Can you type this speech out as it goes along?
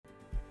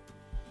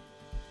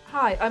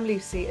Hi, I'm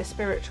Lucy, a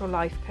spiritual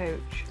life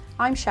coach.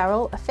 I'm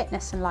Cheryl, a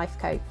fitness and life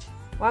coach.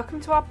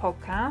 Welcome to our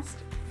podcast,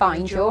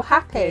 Find Your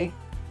Happy.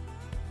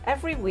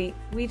 Every week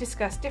we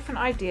discuss different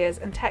ideas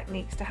and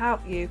techniques to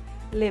help you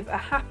live a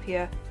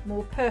happier,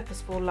 more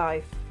purposeful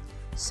life.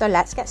 So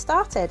let's get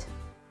started.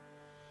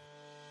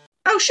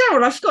 Oh,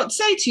 Cheryl, I forgot to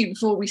say to you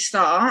before we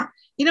start,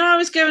 I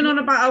was going on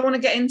about I want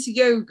to get into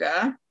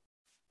yoga.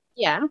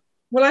 Yeah.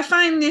 Well, I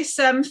found this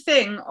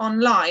thing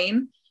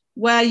online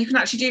where you can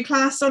actually do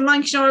classes online.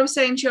 Because I was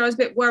saying to you, I was a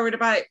bit worried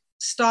about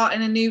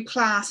starting a new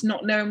class,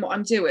 not knowing what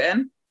I'm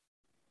doing.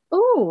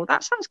 Oh,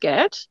 that sounds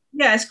good.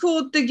 Yeah, it's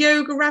called the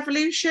Yoga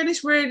Revolution.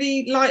 It's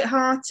really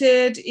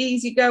light-hearted,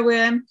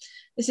 easygoing.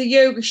 It's a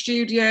yoga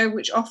studio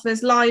which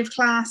offers live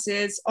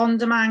classes,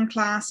 on-demand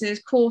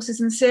classes, courses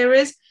and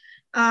series,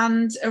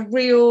 and a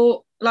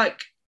real,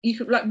 you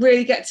could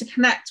really get to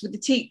connect with the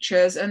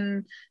teachers,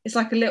 and it's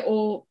like a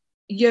little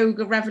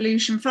Yoga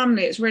Revolution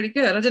family. It's really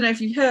good. I don't know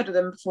if you've heard of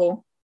them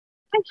before.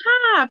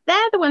 I have.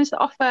 They're the ones that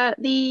offer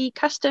the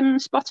custom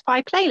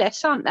Spotify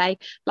playlists, aren't they?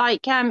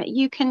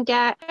 You can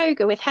get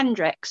yoga with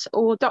Hendrix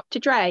or Dr.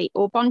 Dre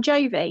or Bon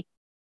Jovi.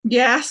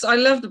 Yes, I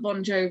love the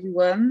Bon Jovi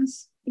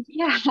ones.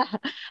 Yeah.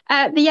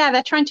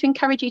 They're trying to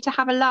encourage you to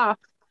have a laugh.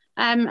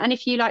 And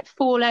if you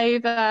fall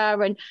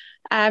over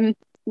and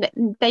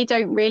they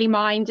don't really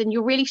mind, and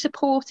you're really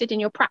supported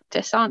in your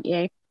practice, aren't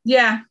you?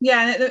 Yeah.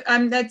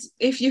 That's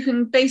if you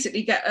can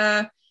basically get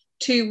a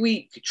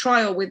 2-week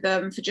trial with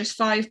them for just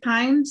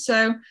 £5.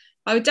 So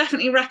I would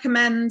definitely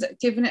recommend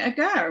giving it a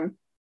go.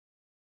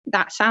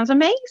 That sounds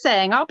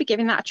amazing. I'll be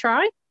giving that a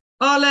try.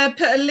 I'll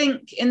put a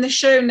link in the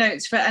show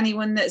notes for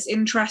anyone that's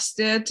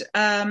interested.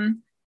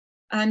 And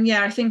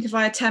yeah, I think if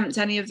I attempt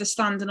any of the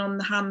standing on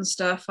the hand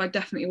stuff, I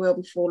definitely will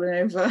be falling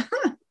over.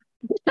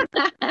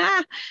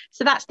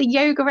 So that's the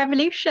Yoga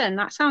Revolution.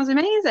 That sounds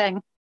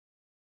amazing.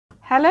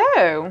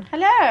 Hello.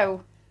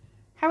 Hello.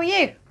 How are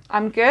you?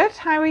 I'm good.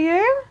 How are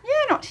you?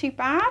 Yeah, not too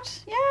bad.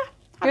 Yeah.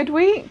 Good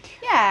week?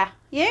 Yeah.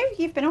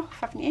 You've been off,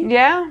 haven't you?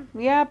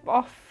 Yeah,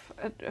 off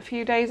a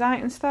few days out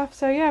and stuff.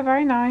 So yeah,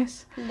 very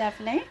nice.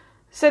 Lovely.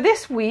 So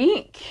this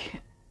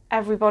week,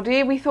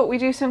 everybody, we thought we'd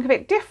do something a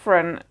bit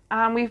different.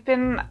 And we've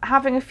been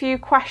having a few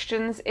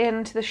questions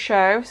into the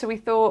show. So we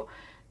thought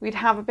we'd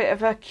have a bit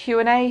of a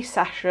Q&A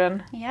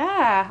session.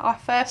 Yeah, our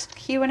first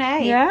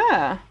Q&A.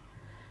 Yeah.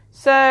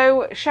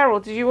 So,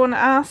 Cheryl, did you want to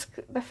ask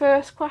the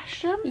first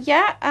question?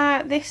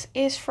 Yeah, this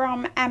is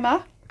from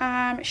Emma.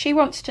 She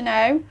wants to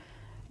know,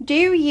 do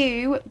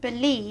you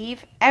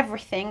believe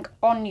everything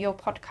on your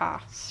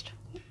podcast?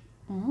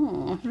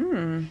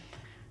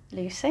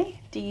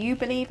 Lucy, do you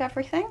believe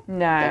everything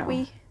that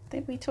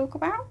we talk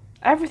about?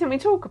 Everything we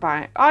talk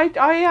about.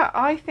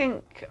 I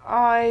think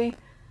I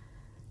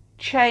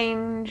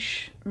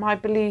change my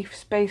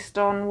beliefs based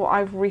on what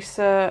I've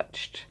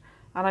researched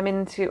and I'm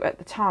into at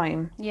the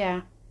time.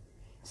 Yeah.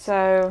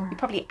 So you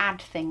probably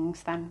add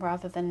things then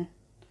rather than...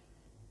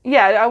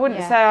 Yeah, I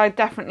wouldn't say I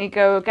definitely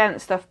go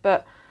against stuff,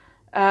 but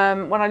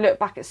when I look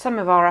back at some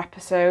of our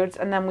episodes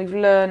and then we've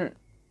learned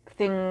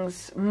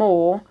things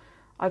more,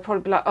 I'd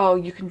probably be like, oh,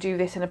 you can do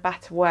this in a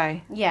better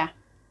way. Yeah,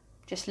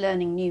 just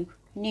learning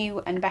new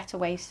and better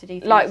ways to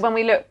do things. Like when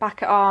we look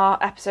back at our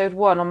episode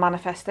 1 on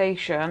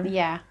manifestation,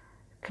 yeah,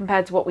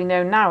 compared to what we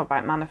know now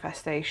about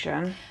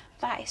manifestation.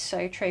 That is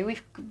so true.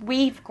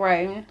 We've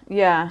grown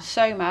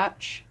so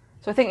much.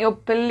 So I think your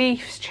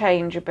beliefs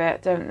change a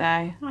bit, don't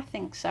they? I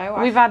think so.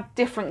 We've had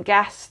different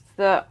guests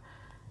that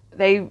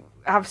they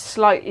have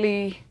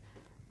slightly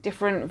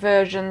different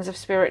versions of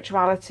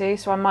spirituality,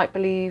 so I might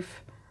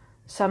believe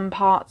some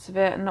parts of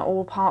it and not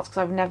all parts because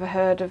I've never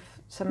heard of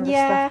some of the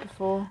stuff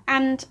before.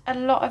 And a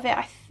lot of it,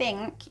 I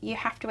think, you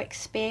have to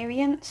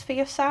experience for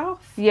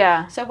yourself.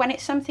 Yeah. So when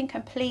it's something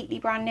completely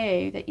brand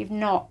new that you've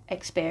not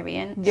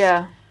experienced,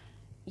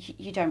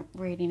 you don't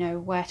really know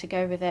where to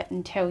go with it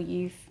until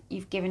you've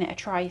given it a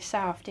try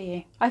yourself, do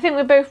you? I think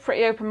we're both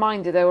pretty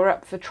open-minded though. We're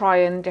up for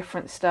trying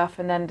different stuff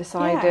and then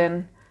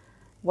deciding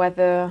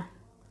whether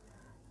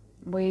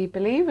we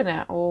believe in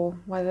it or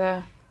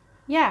whether...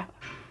 Yeah.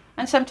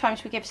 And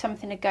sometimes we give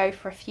something a go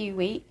for a few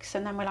weeks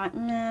and then we're like,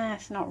 nah,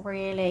 it's not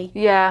really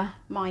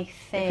my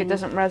thing. If it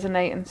doesn't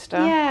resonate and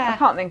stuff. Yeah. I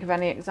can't think of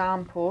any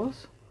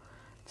examples,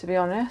 to be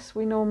honest.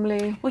 We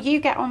normally... Well, you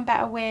get on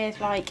better with,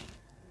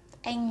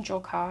 angel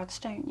cards,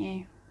 don't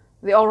you?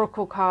 The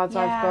oracle cards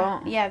I've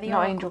got. Yeah, the not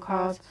oracle angel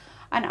cards.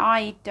 And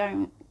I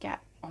don't get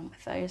on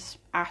with those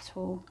at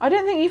all. I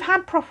don't think you've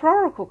had proper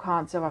oracle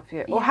cards, though, have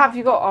you? Or have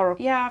you got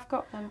oracle? Yeah, I've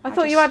got them. I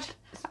thought you had...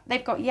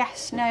 They've got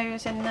yes,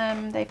 no's in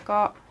them. They've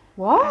got...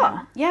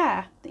 What?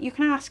 Yeah, you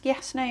can ask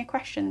yes, no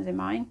questions in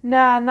mine.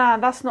 Nah,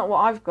 that's not what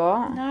I've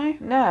got. No?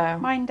 No.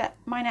 Mine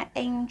are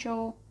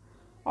angel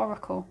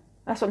oracle.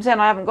 That's what I'm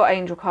saying. I haven't got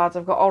angel cards.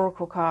 I've got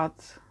oracle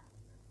cards.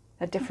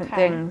 They're different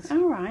things.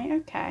 All right,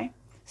 okay.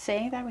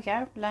 See, there we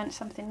go. Learned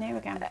something new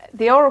again.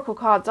 The oracle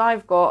cards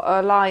I've got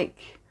are like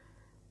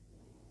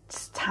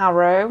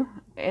tarot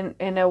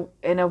in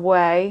a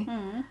way,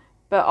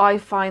 but I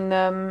find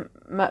them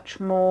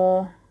much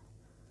more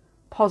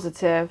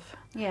positive.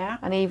 Yeah.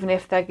 And even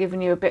if they're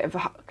giving you a bit of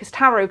because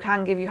tarot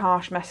can give you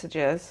harsh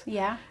messages.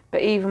 Yeah.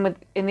 But even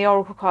in the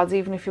oracle cards,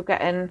 even if you're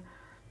getting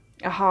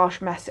a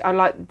harsh message, I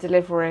like the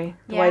delivery,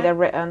 the way they're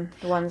written,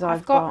 the ones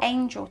I've got.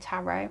 Angel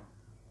Tarot,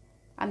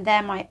 and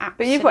they're my absolute...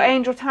 But you've got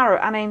Angel Tarot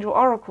and Angel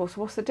Oracle,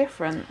 so what's the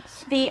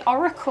difference? The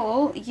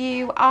Oracle,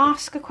 you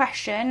ask a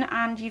question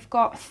and you've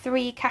got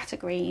 3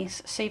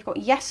 categories. So you've got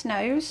yes,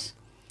 no's,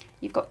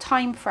 you've got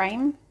time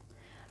frame,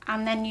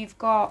 and then you've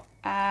got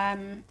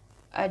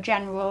a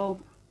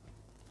general,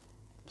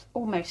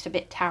 almost a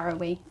bit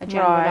tarot-y, a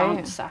general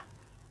answer.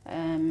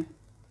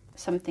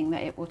 Something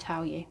that it will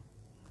tell you.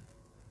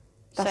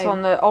 That's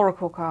on the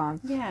oracle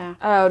cards? Yeah.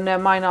 Oh, no,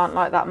 mine aren't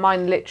like that.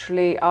 Mine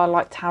literally are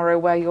like tarot,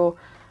 where you'll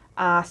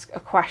ask a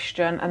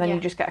question and then you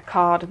just get a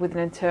card with an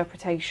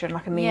interpretation,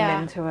 like a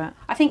meaning to it.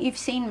 I think you've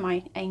seen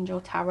my Angel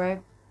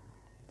Tarot.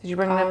 Did you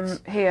bring them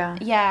here?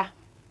 Yeah.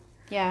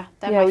 Yeah,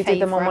 they're my we favourite.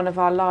 did them on one of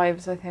our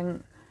lives, I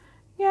think.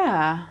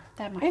 Yeah.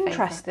 They're my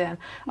interesting.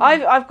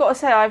 Yeah. I've got to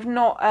say, I'm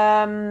not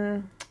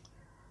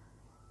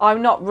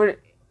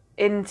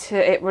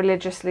into it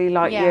religiously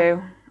like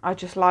you. I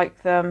just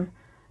like them,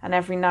 and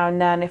every now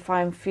and then, if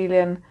I'm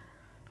feeling,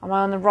 am I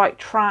on the right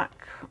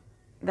track,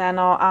 then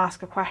I'll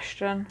ask a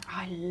question.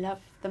 I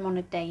love them on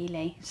a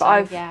daily.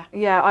 But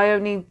I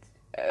only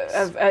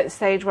at a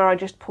stage where I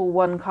just pull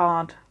one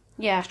card.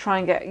 Yeah. To try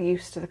and get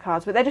used to the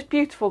cards, but they're just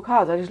beautiful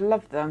cards. I just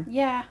love them.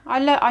 Yeah,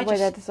 the way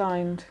they're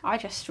designed. I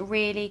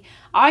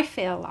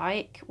feel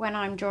like when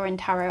I'm drawing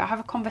tarot, I have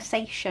a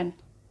conversation.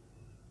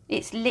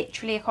 It's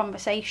literally a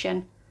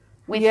conversation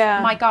with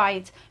my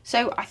guides.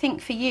 So I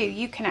think for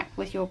you connect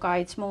with your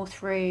guides more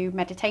through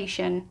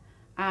meditation.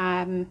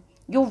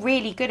 You're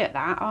really good at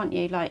that, aren't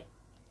you? Like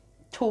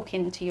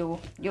talking to your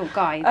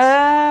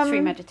guides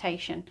through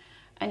meditation,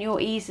 and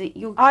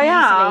I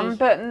am,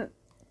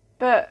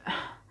 but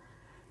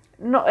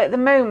not at the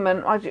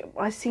moment.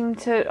 I seem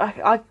to.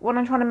 I when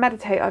I'm trying to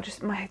meditate,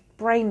 my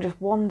brain just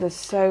wanders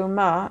so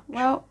much.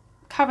 Well,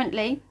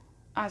 currently,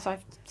 as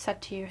I've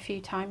said to you a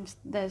few times,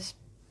 there's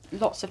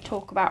lots of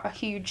talk about a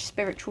huge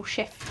spiritual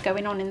shift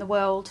going on in the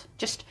world,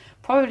 just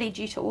probably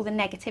due to all the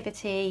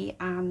negativity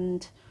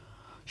and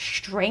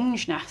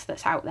strangeness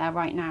that's out there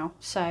right now.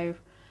 So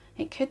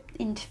it could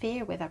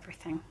interfere with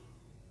everything.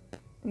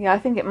 Yeah, I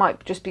think it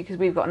might just be because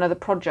we've got another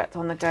project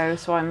on the go,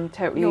 so I'm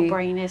totally... Your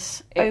brain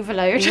is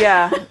overload.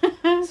 Yeah,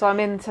 so I'm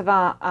into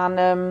that,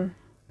 and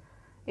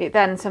it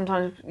then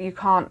sometimes I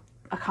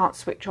can't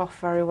switch off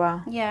very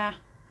well. Yeah.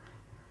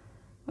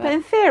 But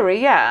in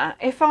theory,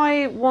 if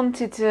I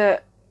wanted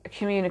to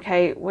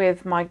communicate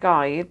with my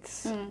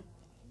guides,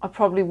 I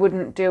probably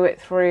wouldn't do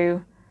it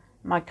through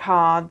my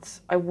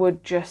cards. I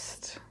would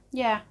just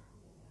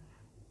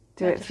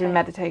do it through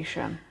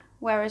meditation.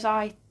 Whereas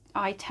I've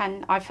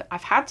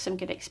had some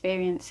good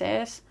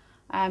experiences,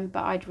 but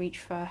I'd reach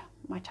for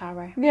my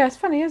tarot. Yeah, it's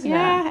funny, isn't it?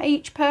 Yeah,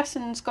 each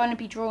person's going to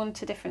be drawn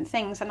to different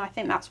things, and I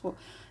think that's what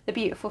the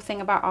beautiful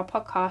thing about our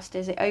podcast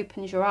is. It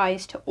opens your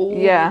eyes to all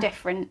the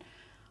different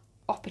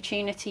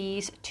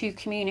opportunities to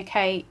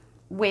communicate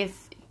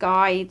with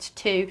guides,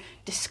 to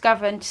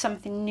discover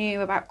something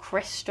new about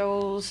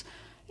crystals,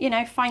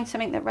 find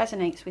something that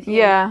resonates with you.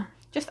 Yeah.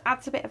 Just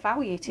adds a bit of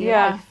value to your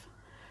life.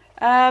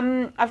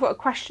 I've got a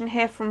question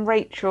here from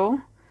Rachel.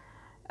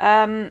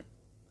 You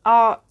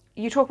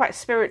talk about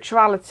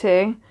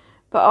spirituality,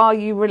 but are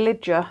you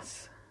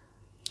religious?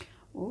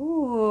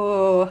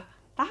 Ooh,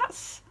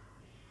 that's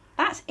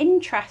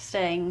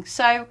interesting.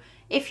 So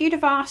if you'd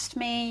have asked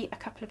me a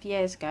couple of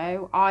years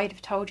ago, I'd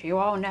have told you,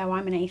 oh no,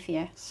 I'm an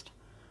atheist.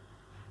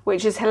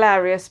 Which is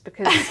hilarious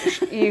because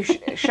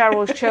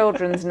Cheryl's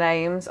children's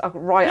names are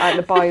right out of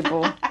the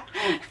Bible.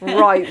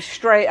 Right,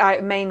 straight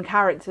out main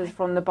characters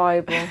from the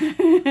Bible.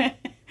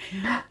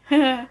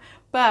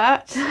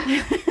 But,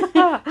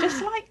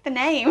 just like the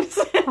names.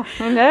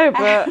 I know,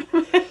 but...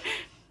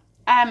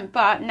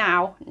 But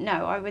now,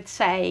 no, I would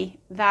say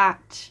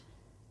that,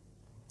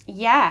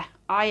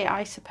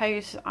 I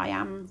suppose I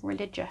am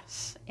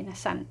religious in a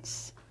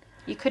sense.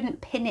 You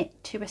couldn't pin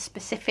it to a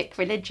specific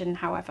religion,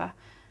 however.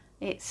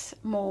 It's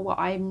more what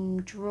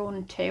I'm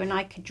drawn to, and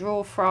I could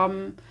draw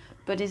from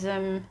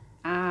Buddhism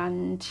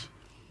and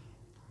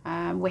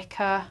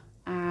Wicca.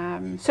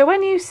 So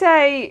when you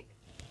say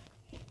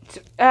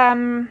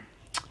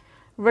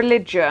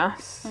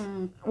religious,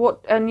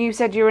 and you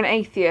said you're an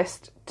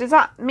atheist, does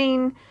that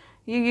mean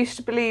you used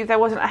to believe there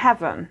wasn't a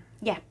heaven?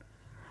 Yeah.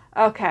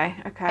 Okay.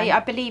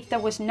 I believed there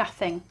was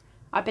nothing.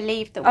 I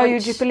believed that. Oh, you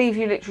just believe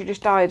you literally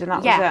just died and that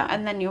was it? Yeah,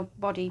 and then your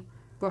body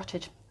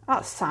rotted.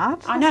 That's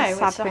sad. I know,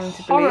 it's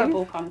a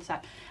horrible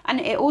concept.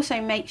 And it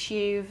also makes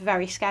you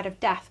very scared of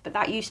death, but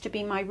that used to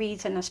be my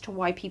reason as to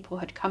why people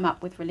had come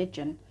up with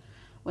religion,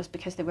 was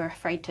because they were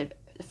afraid to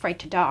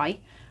die,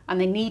 and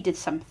they needed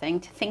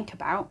something to think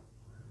about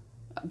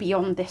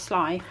beyond this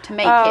life to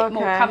make it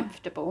more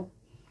comfortable.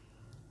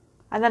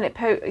 And then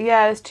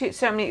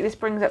this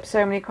brings up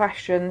so many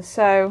questions.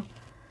 So,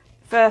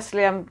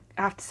 firstly, I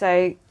have to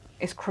say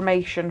it's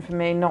cremation for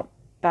me, not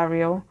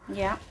burial.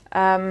 Yeah.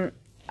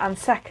 And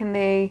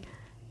secondly,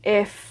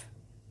 if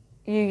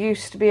you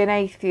used to be an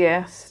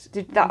atheist,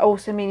 did that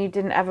also mean you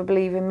didn't ever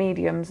believe in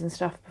mediums and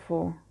stuff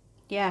before?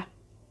 Yeah.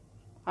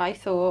 I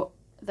thought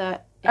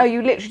that... Oh,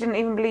 you literally didn't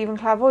even believe in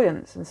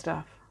clairvoyance and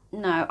stuff?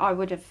 No, I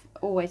would have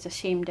always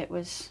assumed it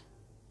was...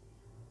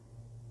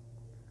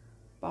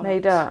 bollocks.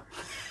 Made up.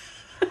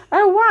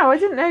 Oh, wow, I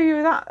didn't know you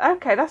were that...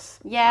 Okay, that's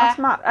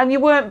mad. And you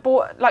weren't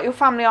bought... Like, your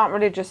family aren't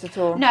religious at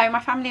all? No, my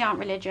family aren't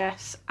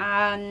religious,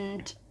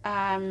 and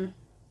they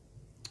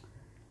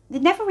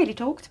never really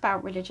talked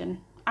about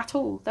religion at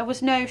all. There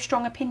was no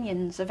strong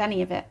opinions of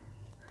any of it.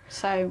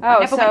 So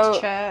I never went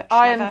to church.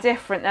 I am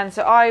different then.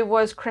 So I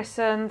was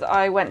christened.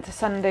 I went to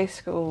Sunday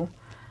school.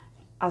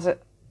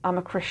 I'm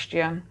a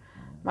Christian.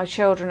 My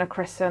children are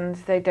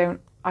christened.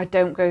 I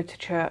don't go to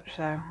church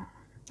though.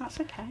 That's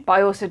okay. But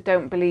I also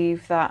don't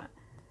believe that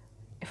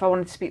if I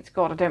wanted to speak to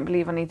God, I don't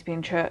believe I need to be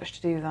in church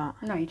to do that.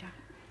 No, you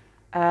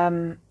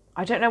don't.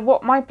 I don't know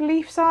what my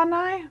beliefs are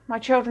now. My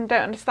children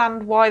don't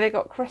understand why they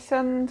got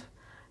christened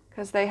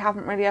because they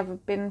haven't really ever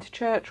been to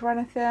church or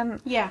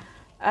anything. Yeah.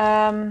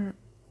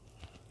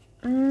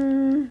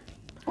 Well,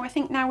 I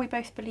think now we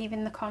both believe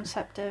in the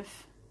concept of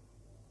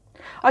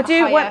I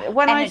do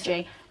when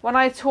energy. When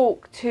I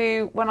talk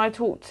to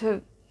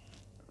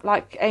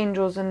like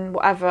angels and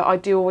whatever, I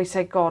do always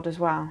say God as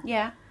well.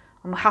 Yeah.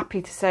 I'm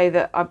happy to say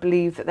that I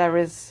believe that there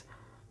is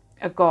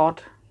a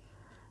God.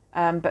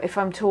 But if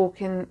I'm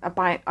talking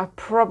about, I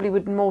probably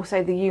would more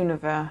say the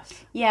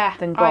universe. Yeah.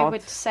 Than God. I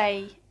would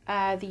say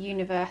the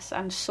universe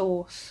and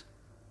source.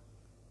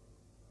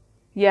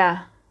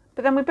 Yeah.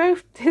 But then we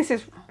both,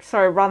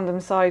 random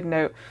side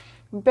note,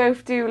 we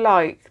both do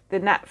like the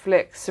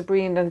Netflix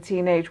Sabrina the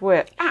Teenage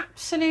Witch.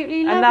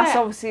 Absolutely love it. And that's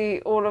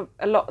obviously a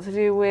lot to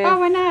do with...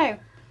 Oh, I know.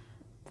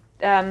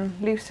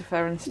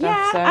 Lucifer and stuff.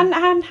 Yeah, so.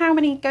 and how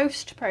many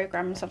ghost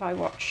programmes have I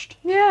watched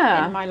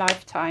in my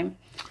lifetime?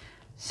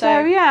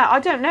 So yeah,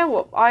 I don't know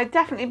what... I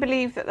definitely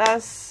believe that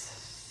there's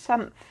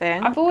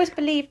something. I've always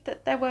believed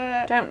that there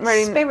were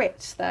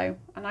spirits, though,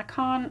 and I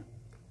can't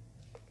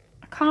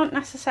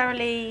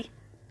necessarily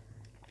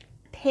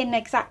pin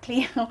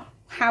exactly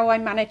how I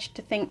managed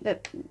to think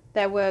that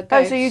there were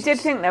ghosts. Oh, so you did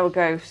think there were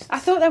ghosts? I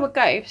thought there were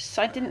ghosts.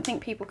 I didn't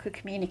think people could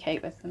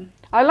communicate with them.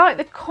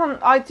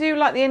 I do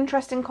like the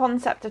interesting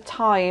concept of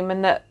time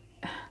and that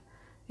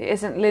it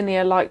isn't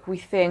linear like we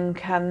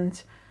think,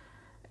 and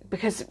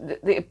because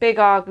the big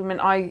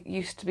argument I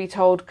used to be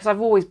told, because I've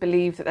always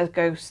believed that there's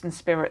ghosts and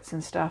spirits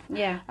and stuff.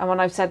 Yeah. And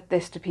when I've said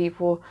this to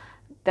people,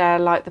 they're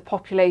like, the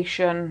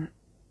population...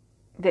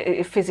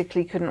 it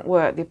physically couldn't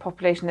work. The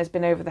population has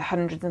been over the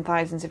hundreds and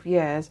thousands of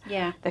years.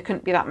 Yeah. There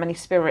couldn't be that many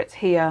spirits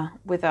here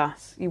with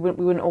us. We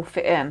wouldn't all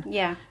fit in.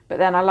 Yeah. But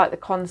then I like the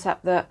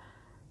concept that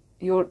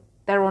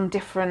they're on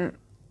different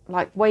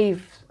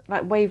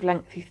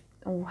wavelength,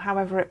 or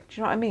however do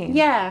you know what I mean?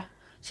 Yeah.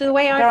 So the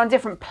way they're on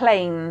different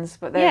planes,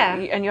 but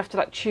and you have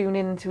to tune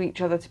into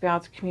each other to be able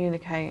to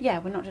communicate. Yeah,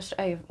 we're not just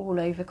all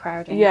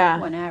overcrowding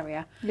one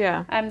area.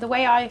 Yeah. The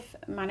way I've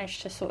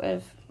managed to sort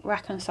of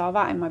reconcile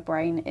that in my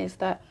brain is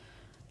that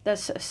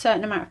there's a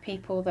certain amount of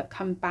people that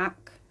come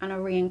back and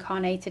are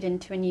reincarnated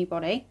into a new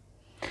body.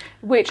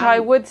 Which I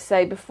would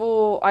say,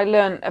 before I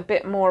learned a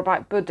bit more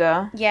about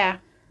Buddhism,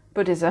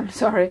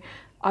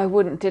 I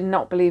did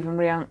not believe in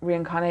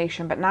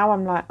reincarnation, but now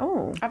I'm like,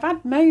 oh. I've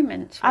had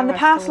moments where and the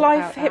past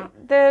life,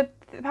 the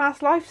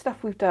past life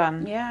stuff we've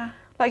done. Yeah.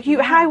 Like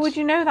how would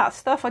you know that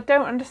stuff? I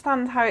don't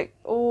understand how it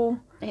all...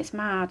 It's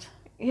mad.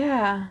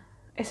 Yeah.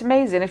 It's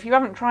amazing. If you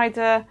haven't tried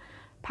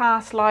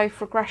past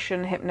life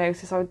regression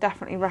hypnosis, I would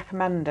definitely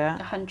recommend it.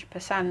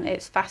 100%.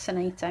 It's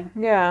fascinating.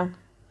 Yeah.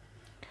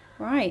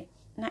 Right.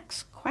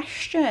 Next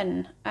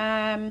question.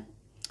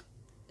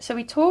 So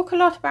we talk a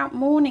lot about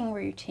morning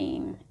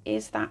routine.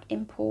 Is that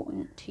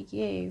important to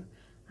you?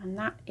 And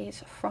that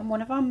is from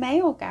one of our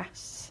male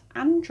guests,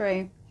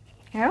 Andrew.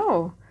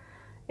 Oh,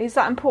 is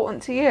that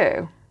important to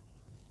you?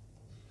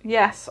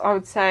 Yes, I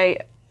would say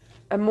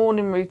a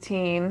morning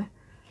routine.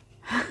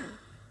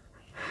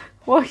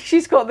 Well,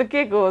 she's got the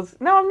giggles.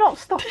 No, I'm not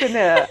stopping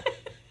it.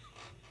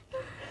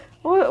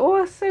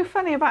 What's so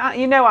funny about...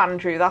 You know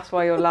Andrew, that's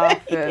why you're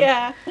laughing.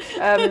 Yeah.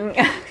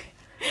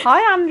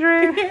 Hi,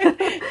 Andrew.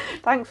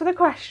 Thanks for the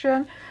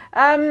question.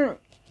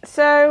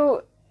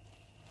 So,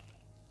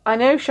 I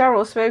know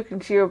Cheryl's spoken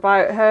to you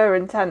about her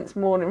intense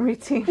morning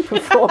routine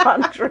before,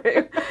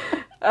 Andrew.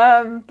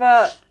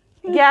 But,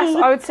 yes,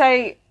 I would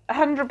say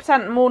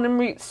 100%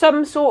 morning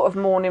some sort of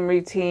morning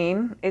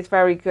routine is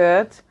very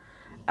good.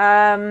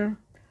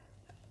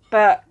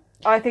 But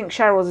I think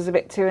Cheryl's is a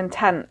bit too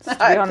intense, to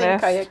be honest. I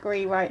think I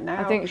agree right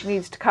now. I think she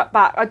needs to cut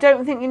back. I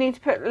don't think you need to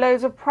put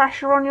loads of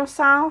pressure on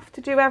yourself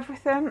to do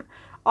everything.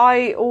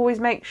 I always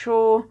make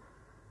sure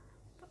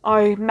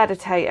I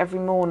meditate every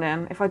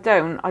morning. If I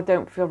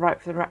don't feel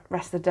right for the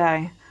rest of the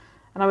day.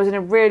 And I was in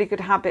a really good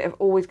habit of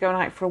always going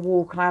out for a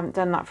walk, and I haven't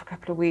done that for a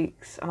couple of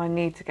weeks, and I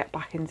need to get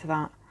back into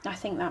that. I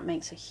think that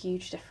makes a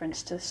huge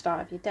difference to the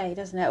start of your day,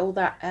 doesn't it? All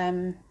that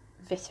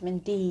vitamin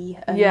D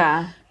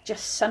and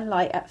just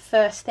sunlight at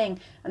first thing.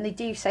 And they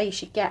do say you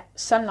should get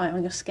sunlight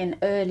on your skin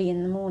early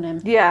in the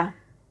morning. Yeah.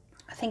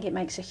 I think it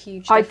makes a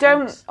huge I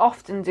difference. don't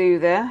often do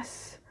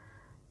this.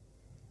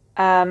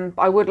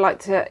 I would like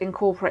to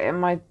incorporate it in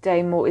my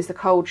day more, is the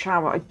cold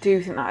shower. I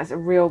do think that is a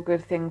real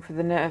good thing for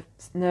the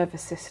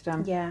nervous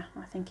system. Yeah,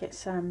 I think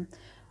it's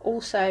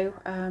also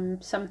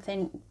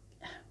something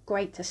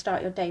great to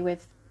start your day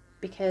with,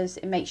 because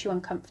it makes you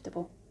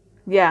uncomfortable.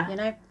 Yeah. You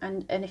know,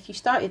 and if you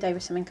start your day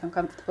with something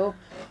uncomfortable,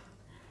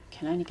 you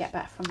can only get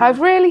better from that. I've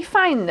really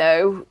found,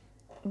 though,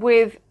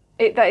 with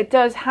it, that it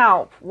does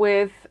help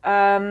with,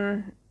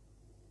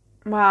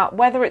 well,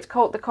 whether it's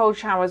the cold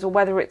showers or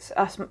whether it's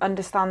us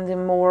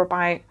understanding more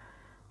about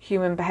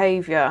human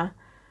behaviour,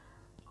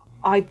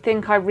 I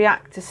think I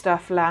react to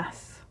stuff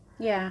less.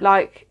 Yeah.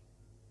 Like,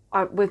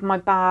 with my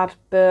bad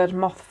bird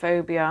moth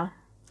phobia.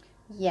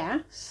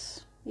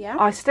 Yes. Yeah.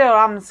 I still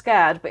am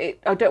scared, but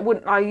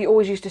I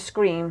always used to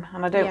scream,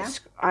 and I don't. Yeah.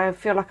 I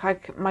feel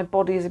like my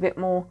body is a bit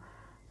more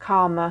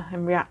calmer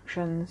in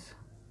reactions.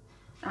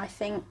 I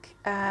think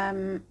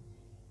I'm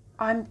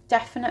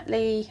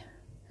definitely,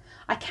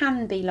 I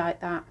can be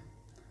like that,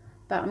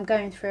 but I'm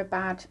going through a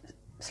bad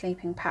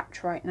sleeping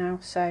patch right now,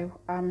 so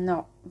I'm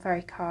not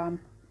very calm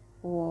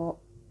or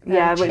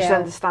very Which is chill.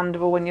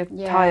 understandable when you're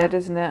tired,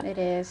 isn't it? It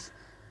is.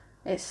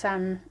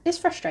 It's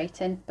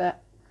frustrating,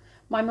 but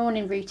my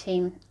morning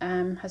routine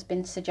has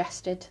been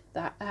suggested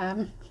that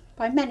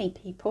by many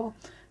people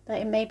that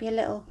it may be a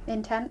little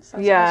intense,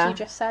 as you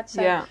just said.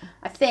 So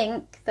I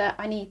think that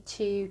I need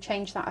to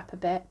change that up a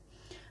bit.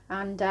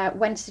 And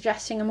when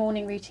suggesting a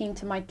morning routine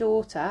to my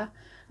daughter,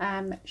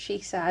 she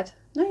said,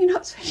 "No, you're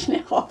not switching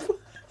it off."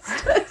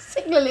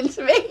 Signalling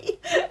to me.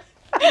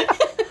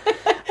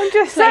 I'm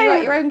just Play saying.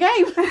 like your own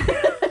game.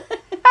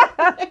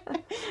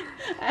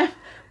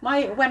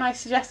 When I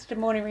suggested a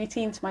morning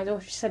routine to my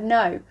daughter, she said,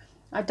 "No,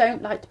 I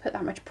don't like to put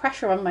that much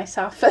pressure on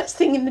myself first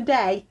thing in the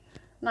day."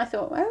 And I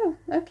thought, oh,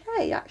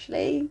 okay,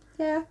 actually,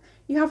 yeah,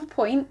 you have a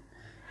point.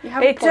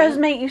 It does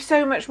make you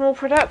so much more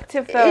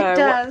productive, though. It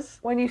does.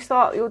 When you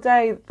start your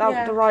day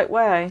the right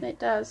way. It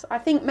does. I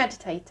think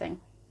meditating.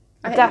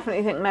 I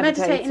definitely think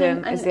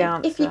meditating is the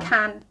answer. If you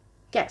can,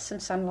 get some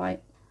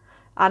sunlight.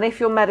 And if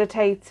you're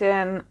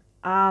meditating,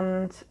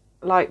 and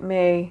like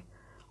me,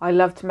 I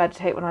love to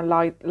meditate when I'm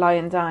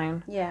lying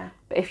down. Yeah.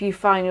 But if you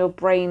find your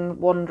brain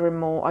wandering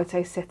more, I'd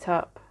say sit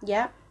up.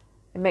 Yeah.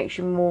 It makes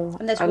you more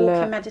And there's alert.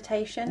 walking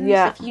meditations.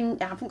 Yeah. If you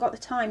haven't got the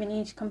time and you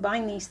need to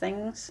combine these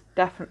things,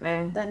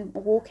 Definitely. then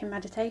walking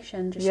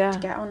meditation, just to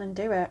get on and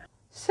do it.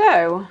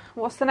 So,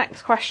 what's the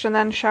next question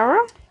then,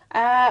 Cheryl?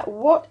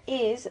 What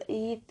is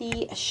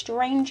the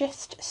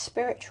strangest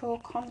spiritual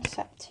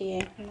concept to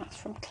you? And that's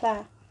from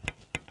Claire.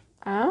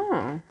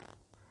 Oh.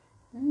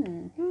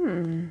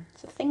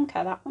 It's a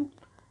thinker, that one.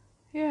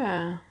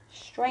 Yeah.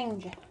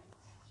 Stranger.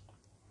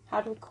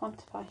 How do we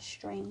quantify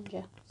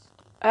stranger?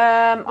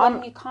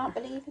 I'm You can't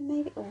believe in,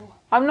 maybe? Or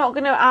I'm not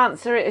going to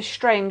answer it as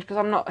strange, because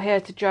I'm not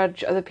here to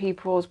judge other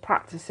people's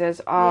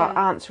practices. I'll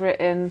answer it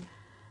in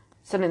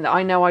something that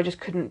I know I just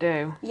couldn't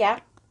do. Yeah.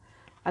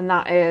 And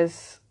that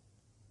is,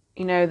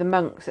 the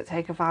monks that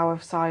take a vow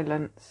of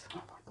silence.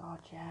 Oh my God,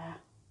 yeah.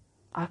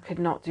 I could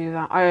not do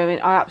that. I mean,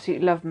 I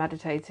absolutely love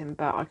meditating,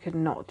 but I could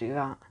not do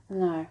that.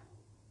 No,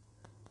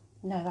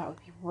 that would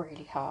be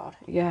really hard.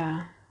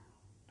 Yeah.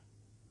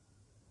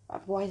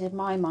 Why did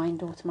my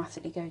mind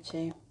automatically go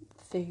to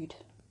food?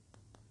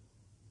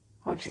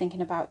 I was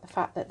thinking about the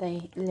fact that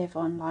they live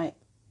on, like,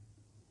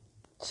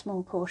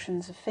 small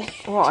portions of food.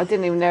 Well, I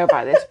didn't even know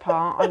about this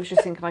part. I was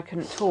just thinking I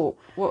couldn't talk.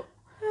 What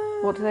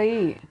do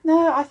they eat?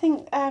 No, I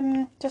think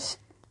just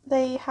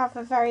they have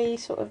a very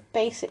sort of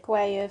basic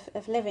way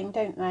of living,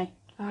 don't they?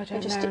 I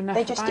don't know enough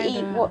They just about eat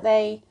it. what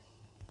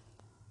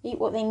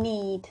they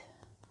need.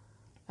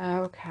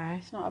 Oh, okay.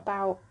 It's not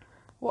about...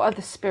 What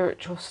other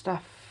spiritual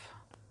stuff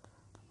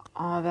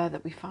are there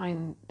that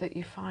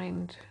you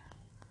find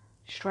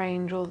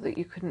strange, or that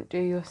you couldn't do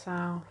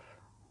yourself?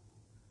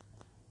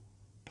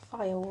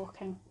 Fire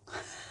walking.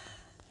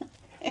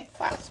 It's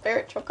that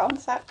spiritual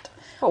concept.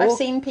 Oh, I've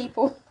seen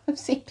people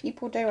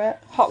do it.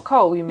 Hot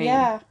coal, you mean?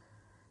 Yeah.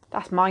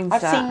 That's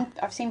mindset.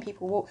 I've seen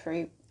people walk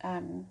through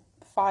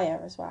fire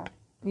as well.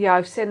 Yeah,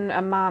 I've seen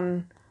a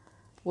man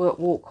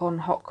walk on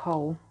hot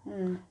coal.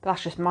 But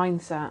that's just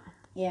mindset.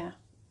 Yeah.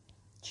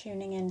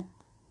 Tuning in.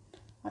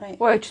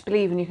 Well, just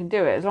believing you can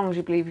do it. As long as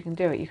you believe you can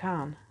do it, you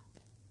can.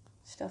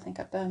 Still think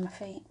I'd burn my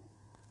feet.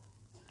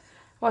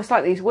 Well, it's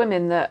like these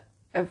women that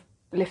have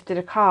lifted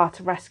a car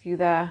to rescue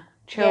their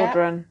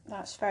children. Yeah,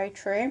 that's very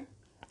true.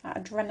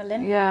 That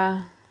adrenaline.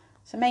 Yeah.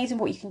 It's amazing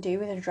what you can do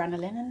with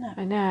adrenaline, isn't it?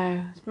 I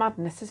know. It's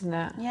madness, isn't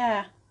it?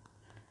 Yeah.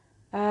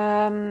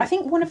 I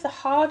think one of the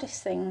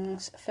hardest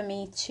things for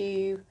me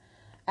to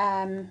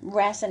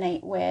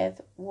resonate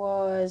with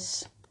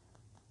was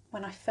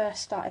when I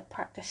first started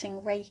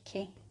practicing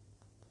Reiki.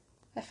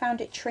 I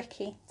found it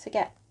tricky to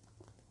get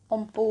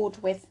on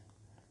board with,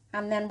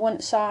 and then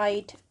once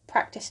I'd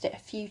practiced it a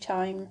few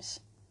times,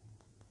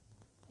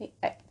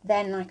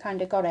 then I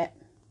kind of got it.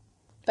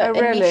 But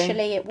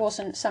initially it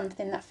wasn't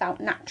something that felt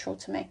natural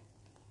to me.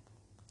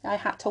 I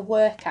had to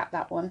work at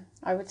that one,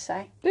 I would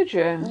say. Did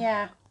you?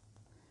 Yeah.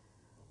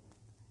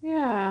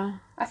 Yeah.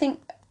 I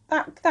think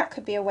that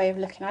could be a way of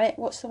looking at it.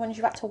 What's the ones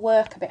you had to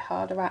work a bit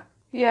harder at?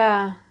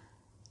 Yeah.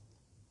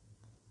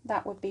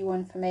 That would be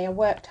one for me. I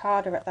worked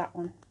harder at that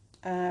one.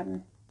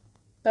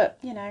 But,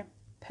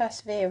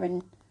 persevere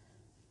and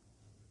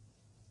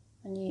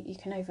you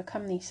can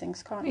overcome these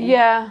things, can't you?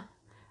 Yeah.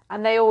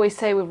 And they always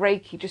say with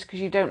Reiki, just because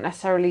you don't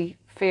necessarily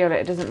feel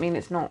it doesn't mean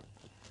it's not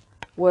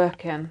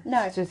working.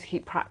 No. Just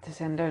keep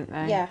practicing, don't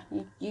they? Yeah,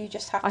 you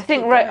just have to I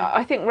think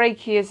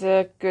Reiki is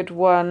a good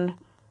one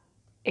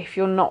if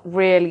you're not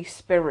really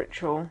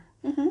spiritual,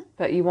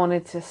 but you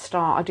wanted to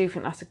start. I do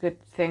think that's a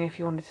good thing if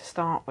you wanted to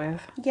start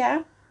with.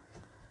 Yeah.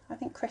 I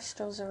think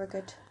crystals are a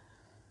good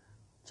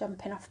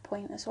jumping off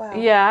point as well.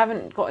 Yeah, I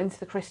haven't got into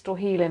the crystal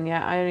healing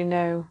yet. I only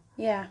know.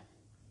 Yeah.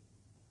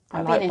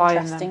 I That'd like be an buying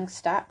interesting them.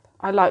 step.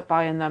 I like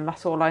buying them.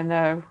 That's all I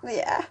know.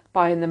 Yeah.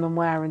 Buying them and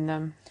wearing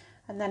them.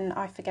 And then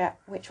I forget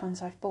which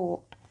ones I've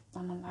bought.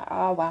 And I'm like,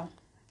 oh, well.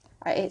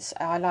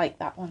 I like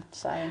that one,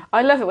 so.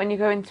 I love it when you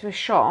go into a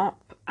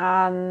shop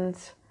and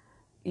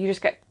you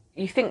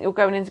think you're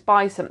going in to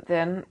buy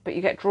something, but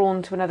you get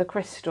drawn to another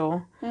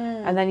crystal,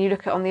 and then you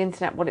look at on the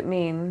internet what it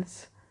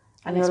means,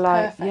 and you're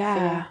like,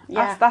 yeah,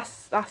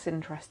 that's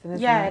interesting,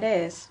 isn't it? Yeah, it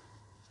is.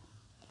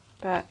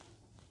 But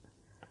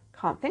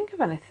can't think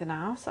of anything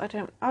else.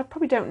 I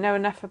probably don't know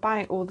enough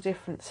about all the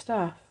different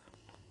stuff.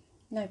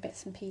 No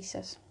bits and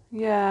pieces.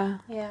 Yeah.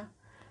 Yeah.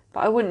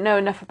 But I wouldn't know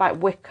enough about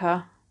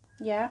Wicca.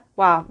 Yeah.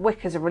 Well,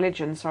 Wicca's a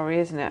religion,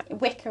 isn't it?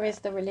 Wicca is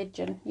the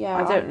religion, yeah.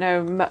 I don't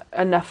know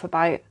enough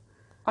about...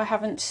 I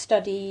haven't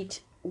studied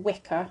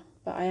Wicca,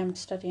 but I am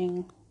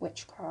studying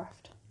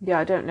witchcraft. Yeah,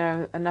 I don't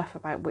know enough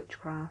about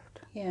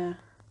witchcraft. Yeah.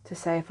 To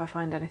say if I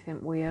find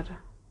anything weird.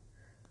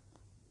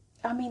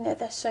 I mean,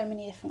 there's so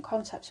many different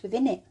concepts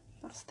within it.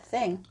 That's the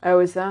thing. Oh,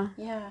 is there?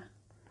 Yeah.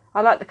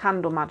 I like the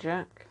candle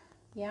magic.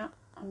 Yeah.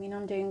 I mean,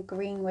 I'm doing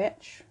Green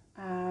Witch.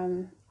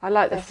 I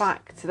like the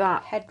fact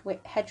that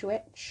Hedge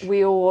Witch.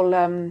 we all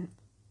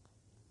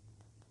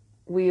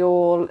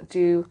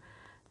do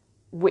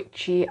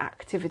witchy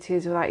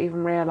activities without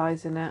even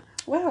realising it.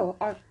 Well,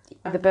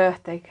 The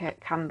birthday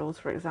candles,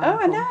 for example. Oh,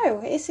 I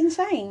know. It's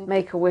insane.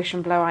 Make a wish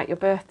and blow out your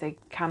birthday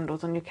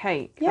candles on your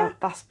cake. Yeah.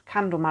 That's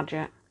candle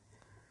magic.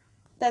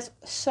 There's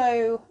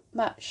so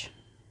much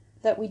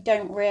that we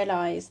don't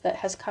realise that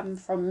has come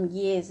from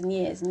years and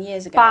years and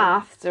years ago.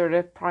 Baths are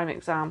a prime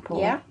example.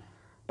 Yeah.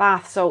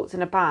 Bath salts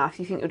in a bath,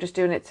 you think you're just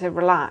doing it to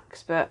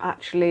relax, but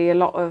actually a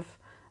lot of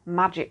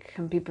magic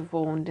can be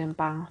performed in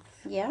baths.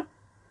 Yeah.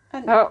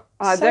 And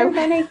I don't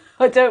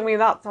mean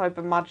that type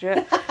of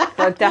magic.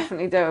 I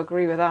definitely don't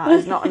agree with that.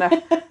 There's not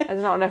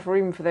enough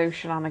room for those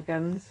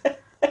shenanigans.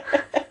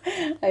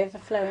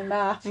 Overflowing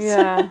baths.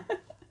 Yeah.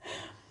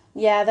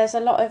 Yeah, there's a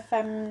lot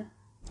of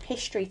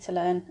history to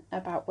learn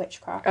about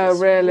witchcraft. Oh,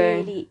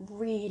 really? Really,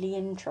 really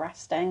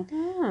interesting.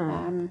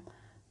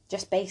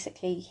 Just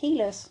basically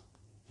healers.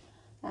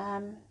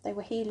 They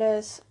were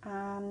healers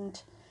and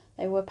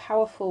they were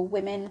powerful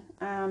women,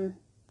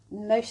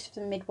 most of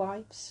them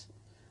midwives,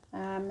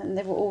 and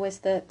they were always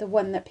the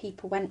one that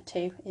people went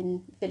to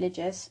in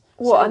villages.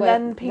 What, so and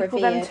then people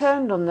then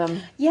turned on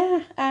them?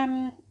 Yeah,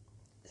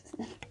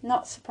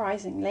 not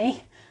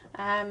surprisingly.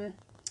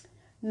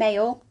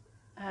 Male,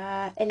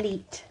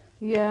 elite.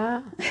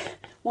 Yeah.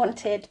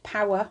 Wanted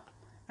power,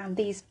 and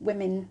these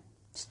women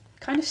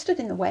kind of stood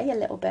in the way a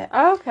little bit.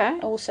 Oh, okay.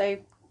 Also,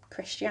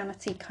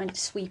 Christianity kind of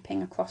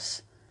sweeping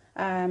across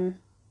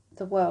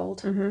the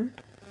world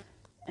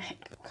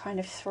kind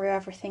of threw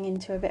everything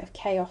into a bit of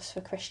chaos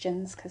for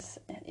Christians because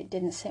it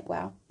didn't sit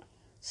well.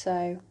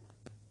 So,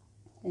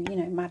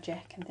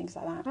 magic and things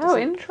like that. Oh,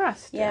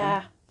 interesting.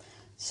 Yeah.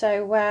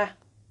 So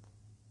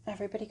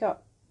everybody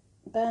got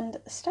burned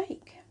at the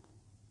stake,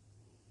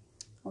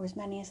 or as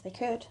many as they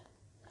could.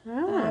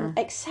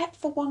 Except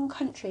for one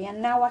country,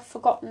 and now I've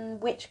forgotten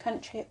which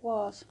country it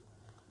was.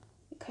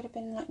 It could have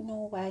been like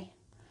Norway.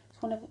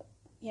 It's one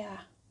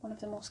of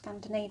the more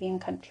Scandinavian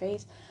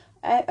countries.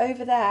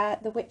 Over there,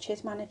 the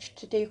witches managed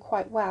to do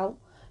quite well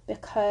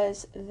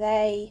because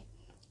they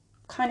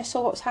kind of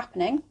saw what was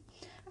happening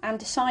and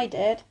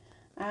decided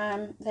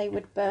they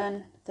would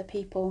burn the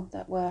people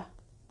that were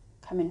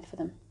coming for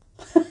them.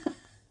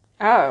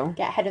 Oh.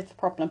 Get ahead of the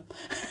problem.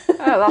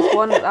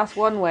 That's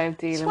one way of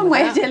dealing with it. It's one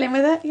way of dealing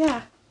with it,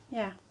 yeah.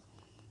 Yeah.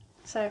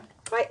 So,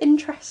 quite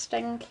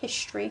interesting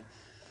history.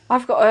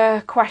 I've got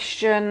a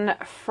question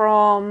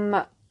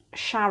from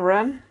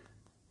Sharon.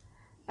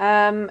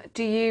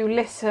 Do you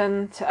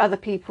listen to other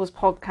people's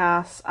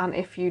podcasts? And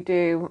if you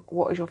do,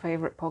 what is your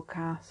favourite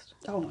podcast?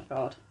 Oh my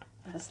God.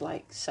 There's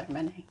like so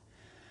many.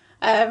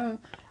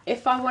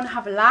 If I want to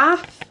have a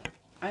laugh,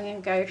 I'm going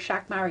to go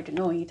Shag, Married,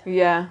 Annoyed.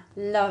 Yeah.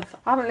 Love.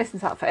 I haven't listened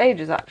to that for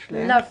ages,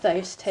 actually. Love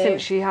those two.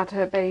 Since she had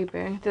her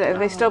baby. Have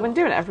they still been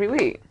doing it every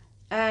week?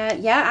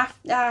 Yeah,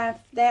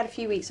 they had a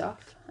few weeks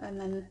off and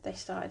then they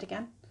started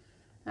again.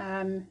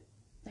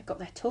 They've got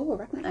their tour,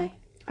 haven't they?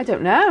 I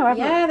don't know.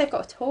 Yeah, they've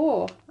got a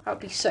tour. That would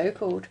be so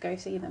cool to go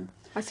see them.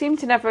 I seem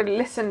to never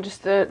listen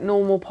just to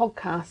normal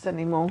podcasts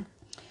anymore.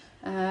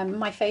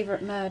 My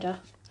Favourite Murder.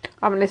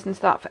 I haven't listened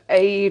to that for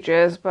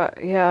ages,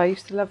 but yeah, I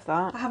used to love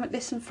that. I haven't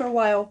listened for a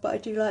while, but I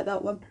do like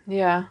that one.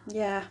 Yeah.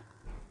 Yeah.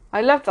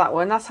 I loved that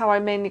one. That's how I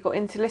mainly got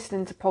into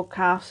listening to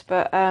podcasts.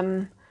 But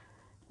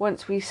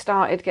once we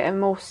started getting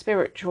more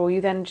spiritual,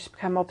 you then just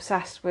become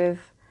obsessed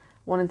with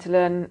wanting to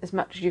learn as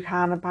much as you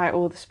can about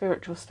all the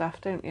spiritual stuff,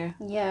 don't you?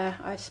 Yeah,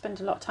 I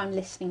spend a lot of time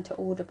listening to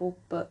Audible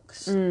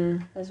books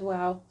as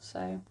well.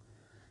 So,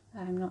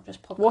 not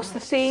just podcasts. What's the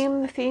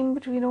theme? The theme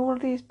between all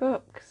of these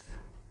books?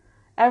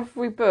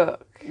 Every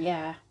book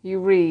you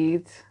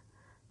read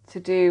to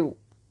do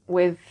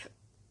with...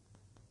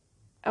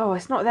 Oh,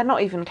 they're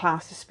not even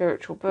classed as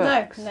spiritual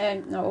books.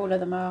 No, not all of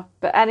them are.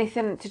 But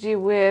anything to do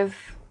with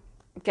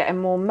getting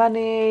more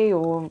money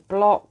or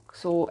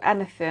blocks or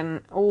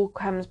anything, all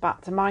comes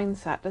back to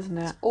mindset, doesn't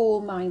it? It's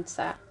all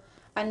mindset.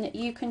 And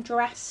you can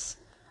dress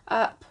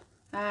up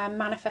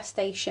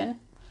manifestation,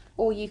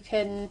 or you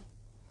can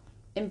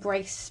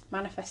embrace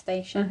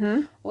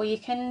manifestation, or you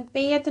can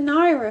be a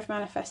denier of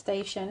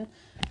manifestation,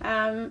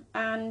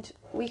 and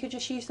we could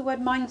just use the word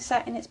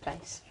mindset in its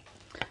place.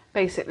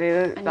 Basically,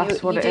 and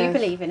that's what it is. You do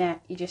believe in it,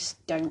 you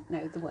just don't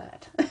know the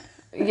word.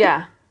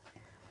 Yeah.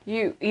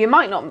 You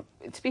might not,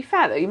 to be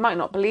fair though, you might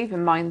not believe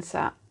in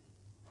mindset.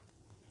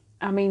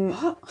 I mean,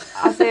 What?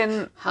 as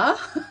in... Huh?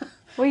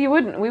 Well, we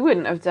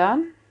wouldn't have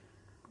done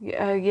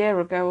a year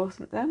ago or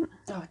something.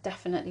 Oh, I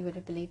definitely would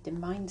have believed in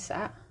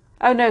mindset.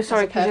 Oh no,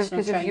 sorry, As a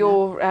because of personal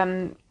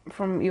your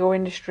from your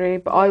industry,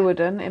 but I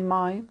wouldn't in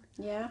mine.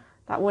 Yeah.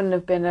 That wouldn't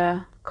have been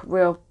a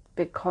real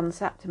big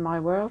concept in my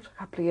world a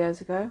couple of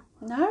years ago.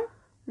 No?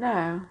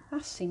 No.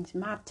 That seems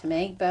mad to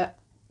me, but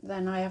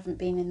then I haven't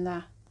been in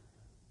that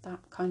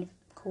kind of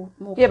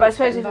more... Yeah, but I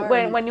suppose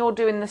when you're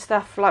doing the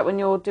stuff, like when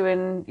you're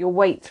doing your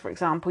weights, for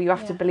example, you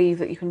have to believe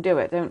that you can do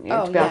it, don't you,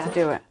 to be able to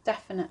do it.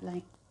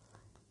 Definitely.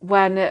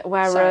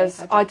 Whereas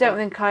Sorry, I don't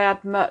think I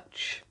had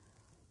much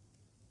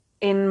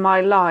in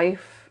my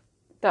life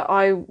that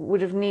I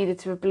would have needed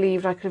to have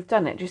believed I could have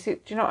done it. Do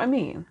you know what I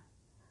mean?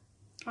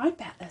 I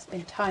bet there's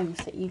been times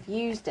that you've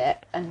used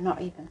it and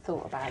not even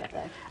thought about it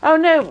though. Oh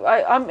no,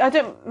 I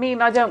don't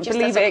mean I don't Just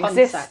believe as a it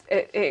exists.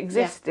 It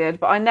existed,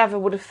 but I never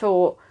would have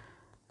thought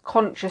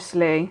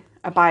consciously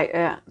about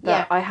it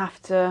that I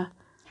have to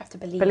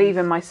believe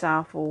in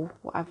myself or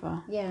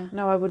whatever. Yeah.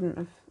 No, I wouldn't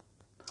have.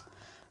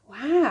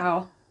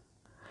 Wow.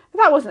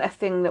 But that wasn't a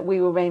thing that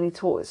we were mainly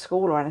taught at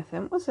school or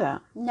anything, was it?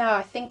 No,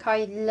 I think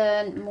I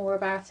learned more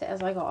about it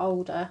as I got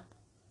older.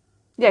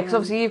 Yeah, because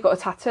obviously you've got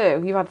a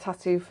tattoo. You've had a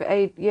tattoo for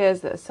 8 years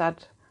that has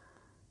said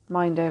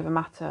mind over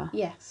matter.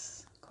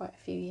 Yes, quite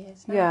a few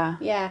years now. Yeah.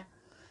 Yeah.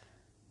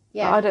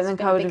 Yeah, but I don't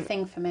think I would have... big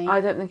thing for me.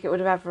 I don't think it would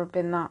have ever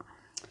been that.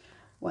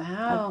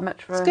 Wow.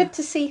 It's good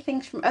to see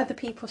things from other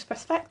people's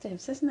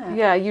perspectives, isn't it?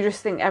 Yeah, you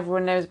just think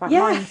everyone knows about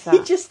mindset.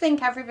 You just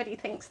think everybody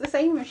thinks the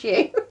same as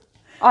you.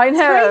 I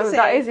know,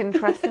 that is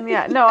interesting,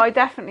 yeah. No, I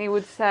definitely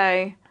would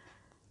say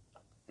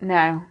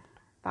no.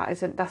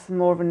 That's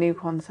more of a new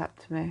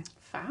concept to me.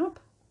 Fab.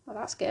 Well,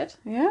 that's good.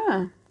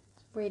 Yeah.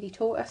 It's really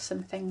taught us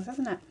some things,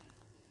 hasn't it?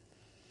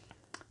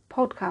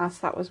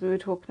 Podcast, that was we were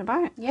talking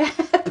about. Yeah,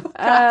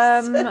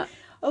 podcast.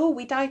 Oh,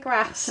 we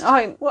digress.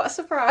 What a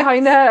surprise. I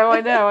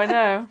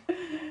know.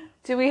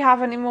 Do we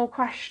have any more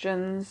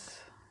questions?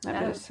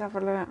 Let me just have a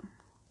look.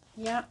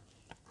 Yeah.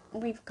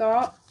 We've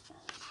got...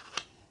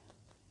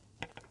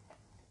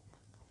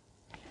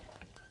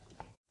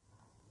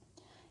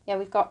 Yeah,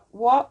 we've got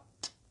why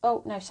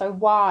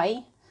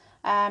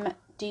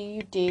do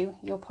you do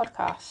your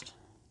podcast?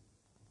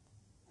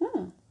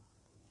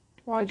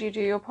 Why do you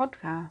do your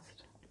podcast?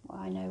 Well,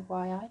 I know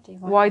why I do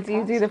my Why podcast. do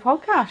you do the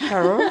podcast,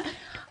 Cheryl?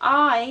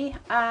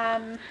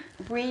 I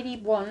really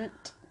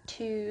want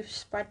to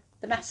spread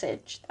the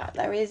message that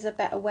there is a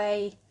better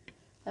way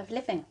of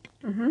living.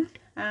 Mm-hmm.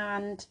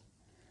 And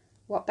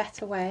what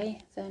better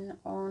way than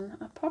on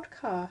a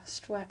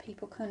podcast where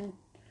people can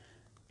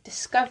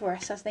discover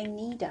us as they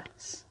need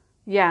us.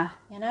 Yeah.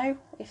 You know,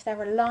 if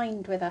they're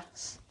aligned with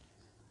us.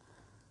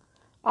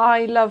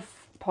 I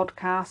love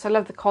podcasts. I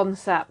love the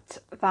concept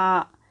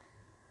that...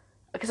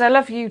 Because I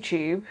love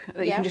YouTube,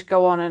 that you can just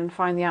go on and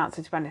find the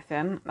answer to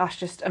anything. That's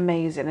just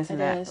amazing, isn't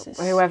it?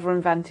 Whoever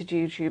invented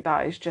YouTube,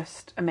 that is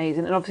just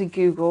amazing. And obviously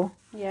Google.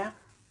 Yeah.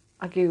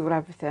 I Google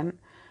everything.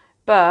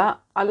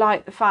 But I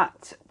like the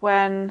fact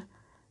when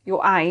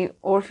you're out,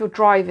 or if you're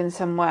driving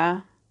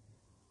somewhere,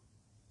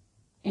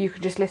 you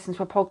can just listen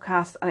to a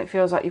podcast and it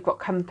feels like you've got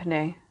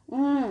company.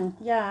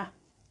 Yeah.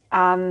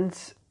 And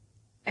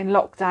in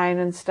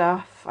lockdown and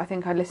stuff, I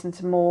think I listen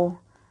to more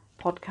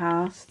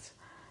podcasts.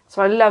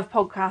 So I love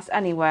podcasts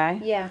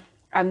anyway. Yeah.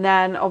 And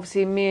then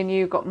obviously me and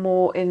you got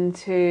more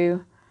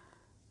into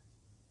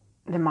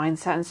the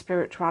mindset and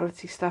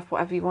spirituality stuff,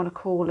 whatever you want to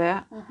call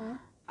it. Mm-hmm.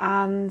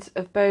 And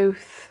have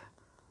both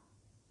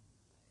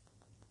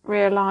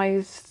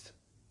realised,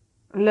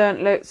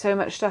 learnt so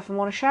much stuff and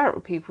want to share it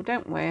with people,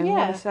 don't we? And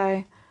want to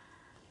say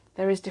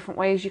there is different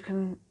ways you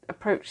can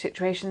approach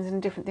situations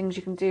and different things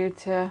you can do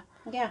to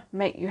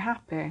make you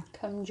happy.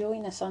 Come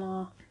join us on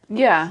our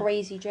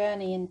crazy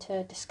journey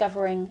into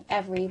discovering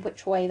every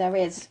which way there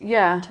is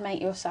to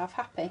make yourself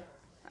happy.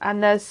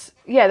 And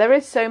there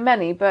is so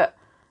many, but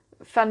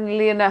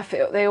funnily enough,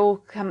 they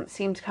all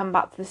seem to come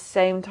back to the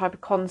same type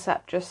of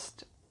concept,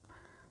 just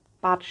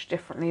badged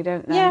differently,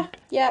 don't they?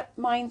 Yeah,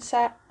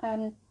 mindset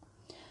and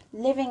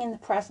living in the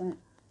present.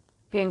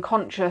 Being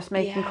conscious,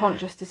 making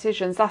conscious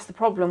decisions. That's the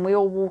problem. We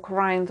all walk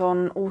around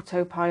on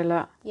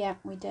autopilot. Yeah,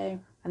 we do.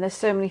 And there's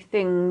so many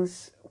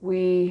things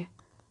we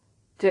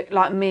do,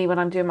 like me when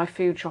I'm doing my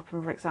food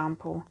shopping, for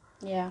example.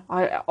 Yeah.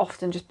 I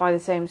often just buy the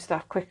same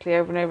stuff quickly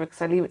over and over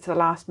because I leave it to the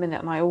last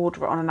minute and I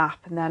order it on an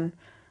app and then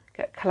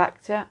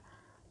collect it.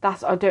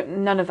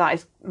 None of that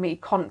is me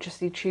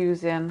consciously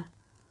choosing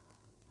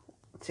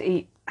to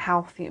eat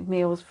healthy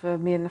meals for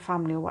me and the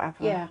family or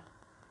whatever. Yeah.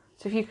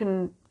 So if you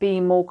can be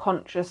more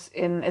conscious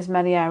in as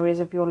many areas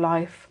of your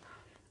life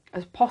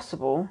as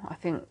possible, I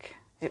think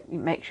it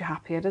makes you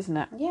happier, doesn't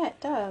it? Yeah,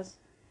 it does.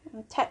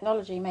 And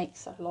technology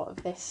makes a lot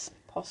of this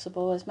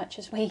possible, as much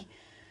as we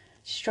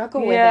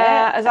struggle with it.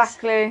 Yeah,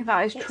 exactly.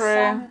 That is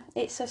true.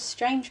 It's a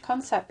strange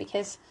concept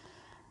because,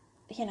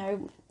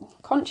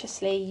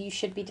 consciously you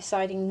should be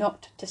deciding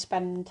not to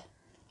spend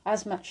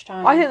as much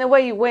time. I think the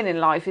way you win in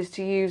life is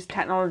to use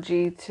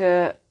technology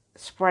to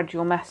spread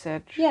your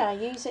message. Yeah,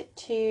 use it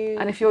to.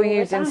 And if you're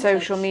using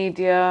social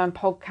media and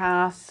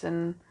podcasts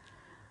and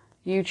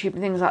YouTube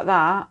and things like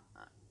that,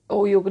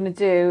 all you're going to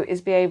do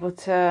is be able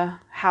to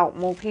help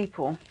more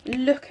people.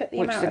 Look at the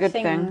amount of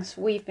things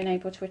we've been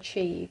able to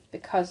achieve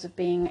because of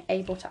being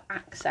able to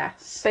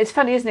access. But it's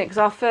funny, isn't it? Because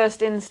our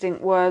first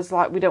instinct was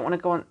like, we don't want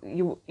to go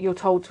on. You're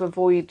told to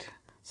avoid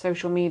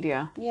social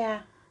media.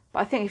 Yeah. But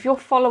I think if you're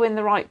following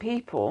the right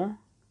people.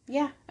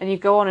 Yeah. And you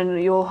go on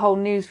and your whole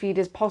news feed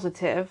is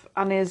positive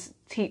and is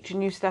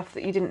teaching you stuff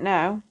that you didn't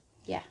know.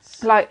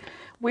 Yes. Like,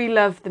 we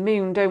love the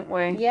moon, don't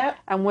we? Yeah.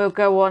 And we'll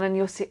go on and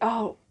you'll see,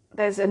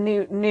 there's a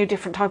new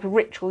different type of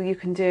ritual you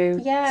can do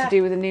to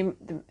do with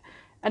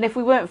and if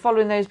we weren't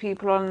following those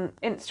people on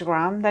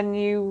Instagram, then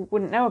you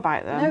wouldn't know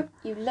about them.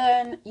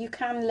 No, you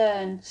can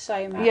learn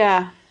so much.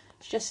 Yeah.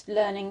 It's just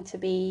learning to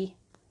be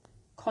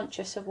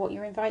conscious of what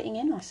you're inviting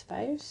in, I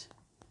suppose.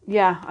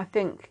 Yeah, I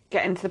think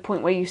getting to the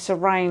point where you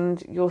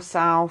surround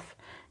yourself,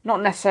 not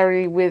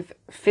necessarily with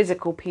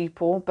physical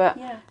people, but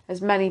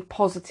as many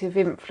positive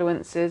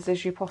influences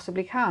as you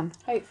possibly can.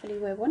 Hopefully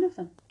we're one of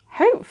them.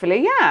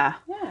 Hopefully, yeah.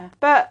 Yeah.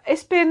 But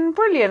it's been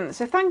brilliant.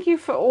 So thank you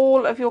for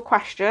all of your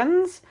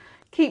questions.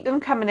 Keep them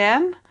coming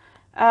in.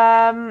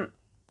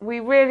 We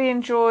really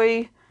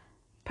enjoy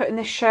putting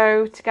this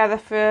show together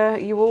for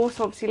you all.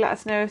 So obviously let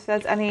us know if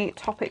there's any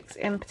topics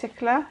in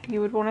particular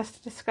you would want us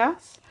to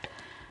discuss.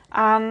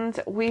 And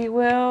we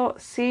will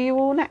see you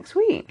all next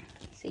week.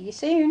 See you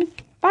soon.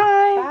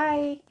 Bye.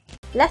 Bye.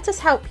 Let us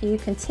help you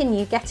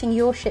continue getting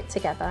your shit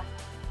together.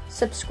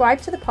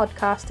 Subscribe to the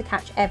podcast to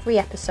catch every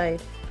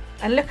episode.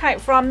 And look out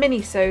for our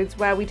mini-sodes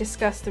where we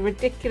discuss the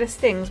ridiculous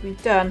things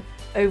we've done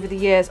over the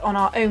years on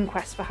our own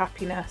quest for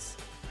happiness.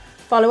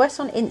 Follow us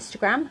on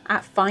Instagram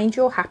at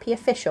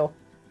FindYourHappyOfficial.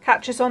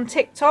 Catch us on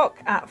TikTok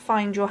at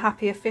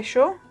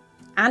FindYourHappyOfficial.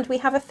 And we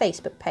have a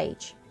Facebook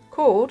page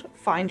called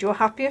Find Your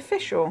Happy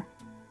Official.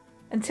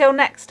 Until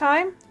next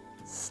time,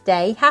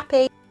 stay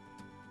happy.